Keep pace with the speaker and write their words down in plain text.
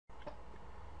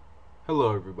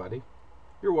Hello everybody,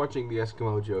 you're watching the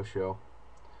Eskimo Joe Show,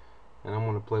 and I'm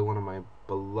going to play one of my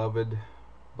beloved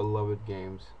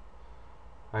games.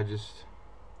 This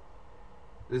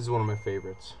is one of my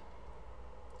favorites,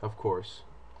 of course.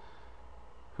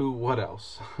 What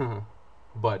else?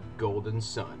 But Golden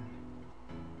Sun.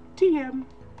 TM.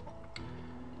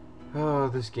 Oh,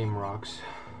 this game rocks.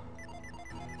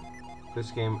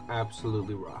 This game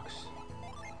absolutely rocks.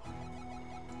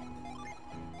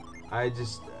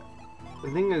 The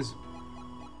thing is,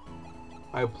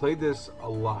 I played this a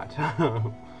lot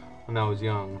when I was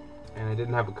young, and I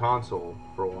didn't have a console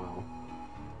for a while,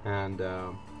 and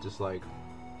I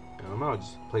don't know,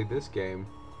 just played this game.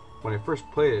 When I first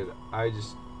played it, I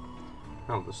don't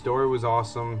know, the story was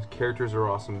awesome, characters are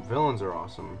awesome, villains are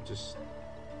awesome, just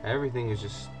everything is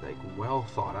just like well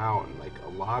thought out, and like a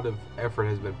lot of effort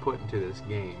has been put into this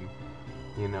game.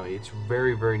 You know, it's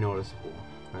very, very noticeable,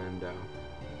 and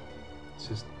it's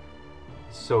just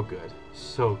so good,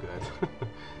 so good.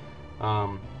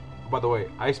 By the way,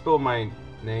 I spell my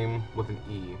name with an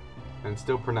E, and it's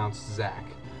still pronounced Zach.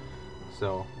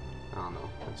 So I don't know.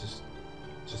 That's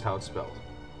just how it's spelled.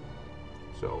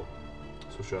 So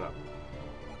shut up.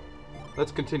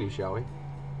 Let's continue, shall we?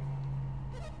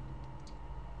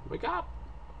 Wake up!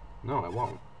 No, I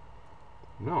won't.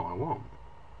 No, I won't.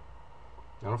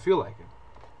 I don't feel like it.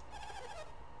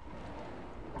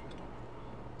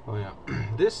 Oh yeah,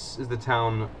 this is the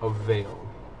town of Vale,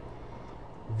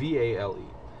 V-A-L-E,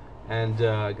 and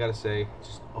I gotta say,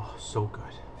 just so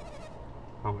good.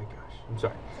 Oh my gosh, I'm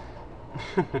sorry.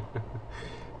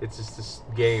 It's just, this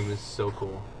game is so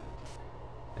cool,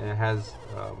 and it has,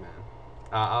 oh man,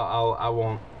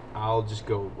 I'll just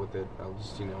go with it. I'll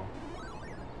just, you know,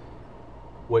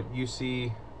 what you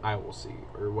see, I will see,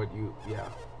 or yeah,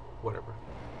 whatever.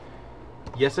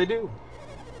 Yes, I do.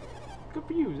 Good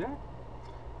for you, Zach.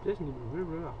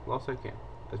 Lost I can.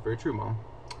 That's very true, Mom.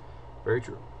 Very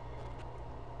true.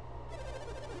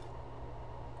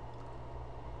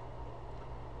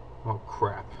 Oh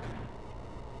crap.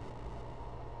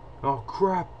 Oh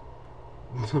crap.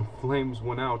 The flames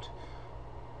went out.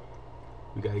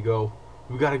 We gotta go.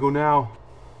 We gotta go now.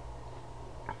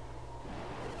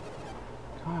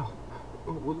 Kyle,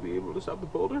 will we be able to stop the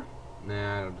boulder?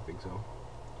 Nah, I don't think so.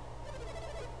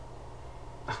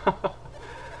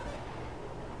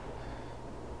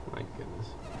 My goodness.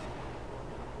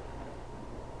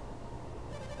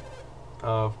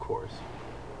 Of course.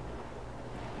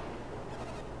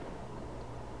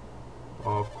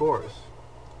 Of course.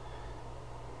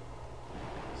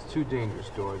 It's too dangerous,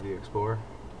 Dora the Explorer.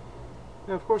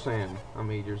 Yeah, of course I am. I'm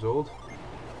 8 years old.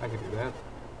 I can do that.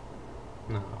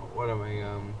 No, what am I,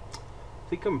 I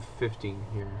think I'm 15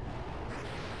 here.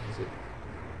 Is it?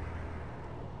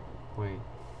 Wait.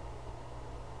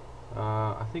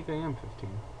 I think I am 15.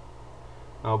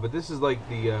 Oh, but this is like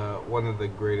the one of the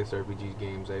greatest RPG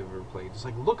games I've ever played. Just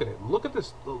like, look at it. Look at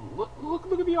this. Look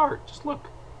at the art. Just look.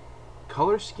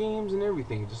 Color schemes and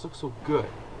everything. It just looks so good.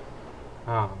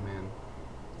 Oh man.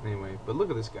 Anyway, but look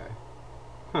at this guy.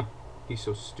 Huh. He's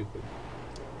so stupid.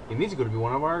 He needs to go to be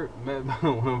one of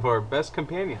our best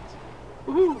companions.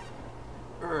 Woohoo!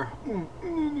 I'm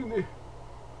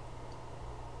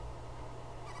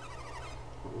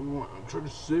trying to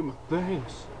say my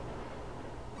thanks.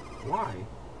 Why?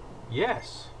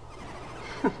 Yes.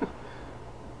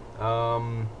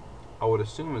 I would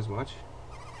assume as much.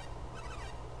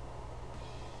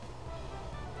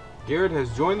 Garrett has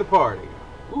joined the party.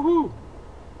 Woohoo!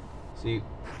 See,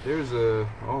 there's a...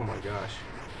 oh my gosh.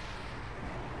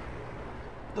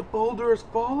 The boulder is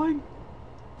falling?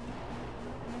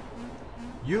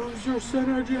 Use your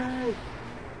synergy!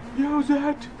 Use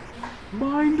it!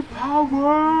 Mind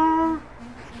power!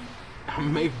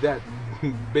 Make that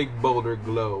big boulder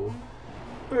glow.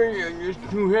 It's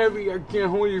too heavy, I can't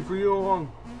hold you for you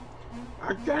long.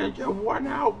 I can't get one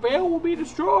out, Vale will be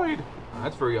destroyed.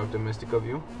 That's very optimistic of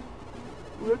you.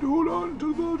 We have to hold on until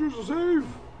the villagers are safe.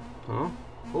 Huh?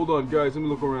 Hold on guys, let me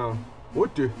look around.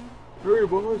 What the? Hurry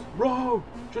boys, bro,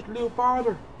 just a little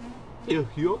farther. Ew,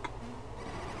 yuck.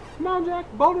 Come on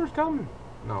Jack, boulder's coming.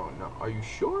 No, are you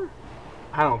sure?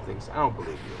 I don't think so, I don't believe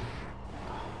you.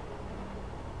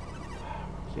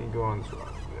 Can't go on this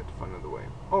rock. We have to find another way.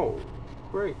 Oh,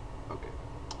 great. Okay.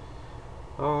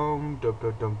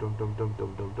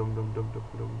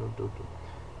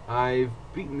 I've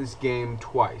beaten this game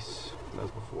twice. That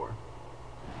was before.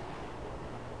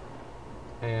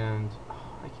 And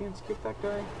I can't skip that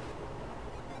guy.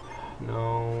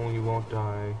 No, you won't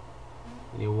die.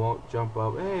 And you won't jump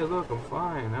up. Hey, look, I'm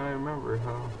fine. I remember,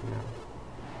 huh? Yeah.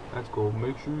 That's cool.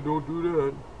 Make sure you don't do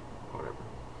that. Whatever.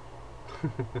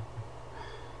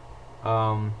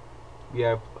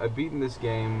 yeah, I've beaten this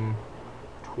game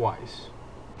twice,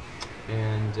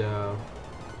 and oh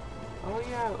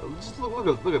yeah, just look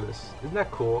at this. Isn't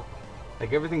that cool?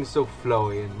 Like everything's so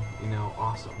flowy and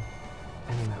awesome,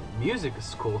 and the music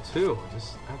is cool too.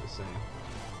 I have to say,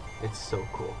 it's so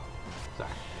cool. Sorry.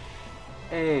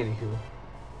 Anywho,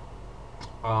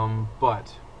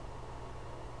 but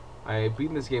I've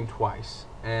beaten this game twice,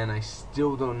 and I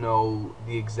still don't know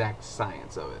the exact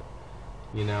science of it.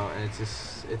 And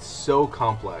it's so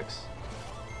complex.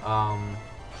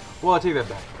 Well, I take that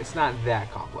back. It's not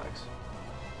that complex.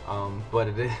 But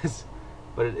it is.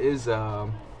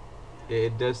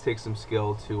 It does take some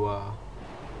skill to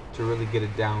really get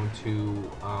it down to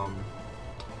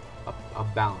a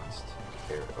balanced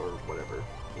or whatever.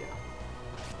 Yeah.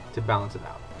 To balance it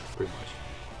out, pretty much.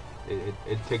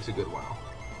 It takes a good while.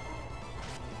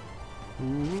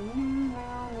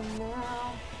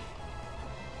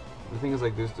 The thing is,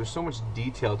 like, there's so much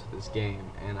detail to this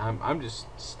game, and I'm just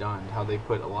stunned how they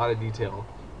put a lot of detail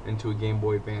into a Game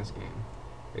Boy Advance game.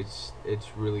 It's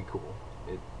really cool.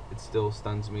 It still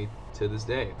stuns me to this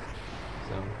day.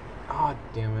 So, ah,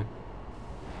 damn it!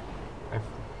 I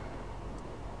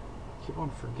keep on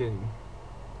forgetting.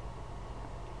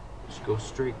 Just go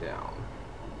straight down.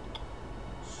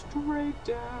 Straight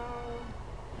down.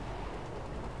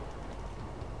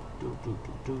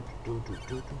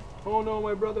 Oh no,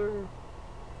 my brother!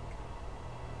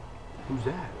 Who's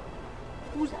that?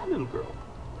 Who's that little girl?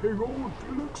 Hang on,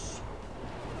 Felix.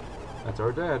 That's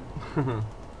our dad.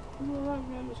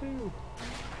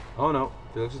 Oh no,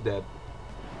 Felix is dead.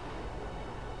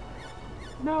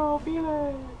 No,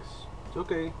 Felix! It's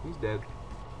okay, he's dead.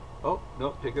 Oh,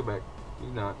 no, take it back.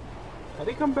 He's not. How'd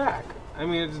he come back? I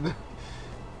mean, it's...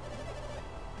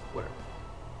 Whatever.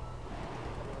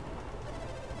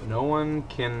 No one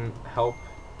can help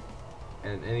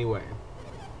in any way.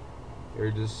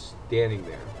 They're just standing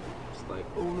there. It's like,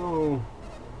 oh no,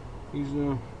 he's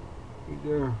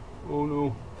there. Oh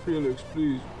no, Felix,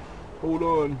 please, hold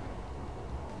on.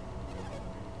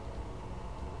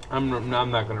 I'm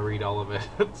not gonna read all of it.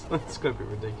 It's gonna be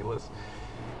ridiculous.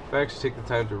 If I actually take the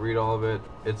time to read all of it,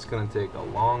 it's gonna take a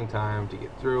long time to get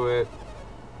through it,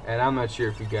 and I'm not sure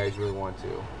if you guys really want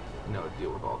to,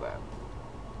 deal with all that.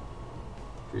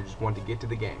 If you just want to get to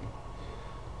the game.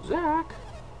 Zach,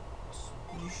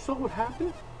 you saw what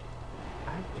happened?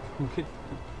 I have to get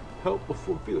help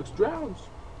before Felix drowns.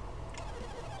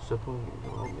 Suppose you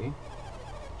can help me.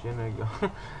 Jenna, go.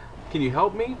 Can you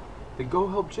help me? Then go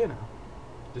help Jenna.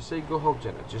 Just say go help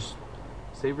Jenna. Just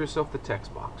save yourself the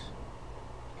text box.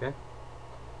 Okay?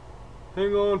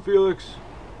 Hang on, Felix.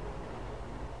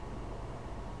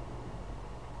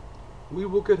 We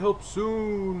will get help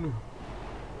soon.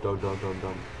 Dum dum dum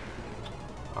dum.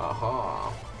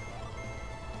 Aha.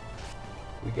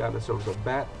 We got ourselves a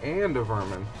bat and a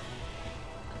vermin.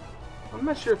 I'm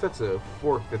not sure if that's a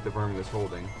fork that the vermin is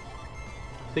holding.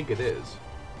 I think it is.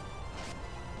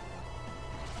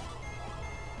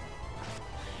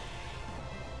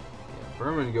 Yeah,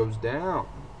 vermin goes down.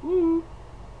 Woo!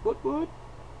 What? Oh.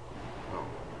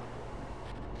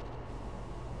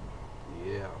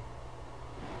 Yeah.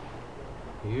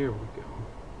 Here we go.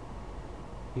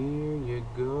 Here you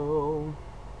go.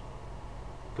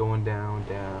 Going down,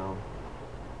 down.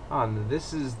 Ah, and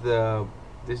this is the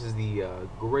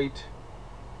great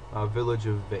village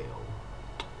of Vale.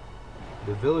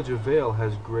 The village of Vale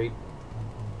has great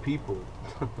people.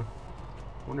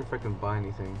 Wonder if I can buy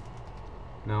anything.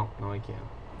 No, I can't.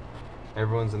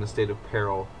 Everyone's in a state of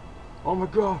peril. Oh my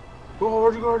God! Oh,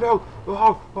 what are you gonna do?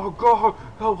 Oh God!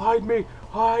 Oh, hide me!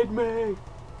 Hide me!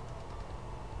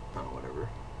 Oh, whatever.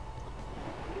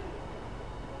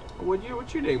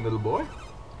 What's your name, little boy?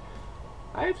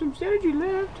 I have some energy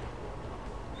left.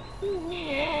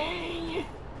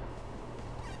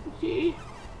 See?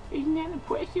 Isn't that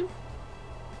impressive?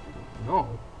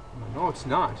 No, it's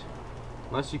not.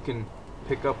 Unless you can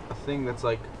pick up a thing that's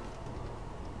like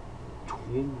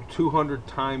 200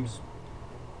 times,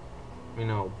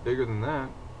 bigger than that,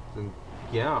 then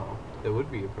yeah, it would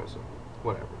be impressive.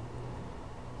 Whatever.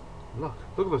 Look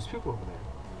at those people over there.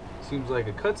 Seems like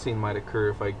a cutscene might occur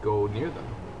if I go near them.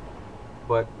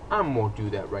 But I won't do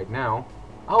that right now.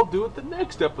 I'll do it the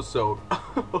next episode.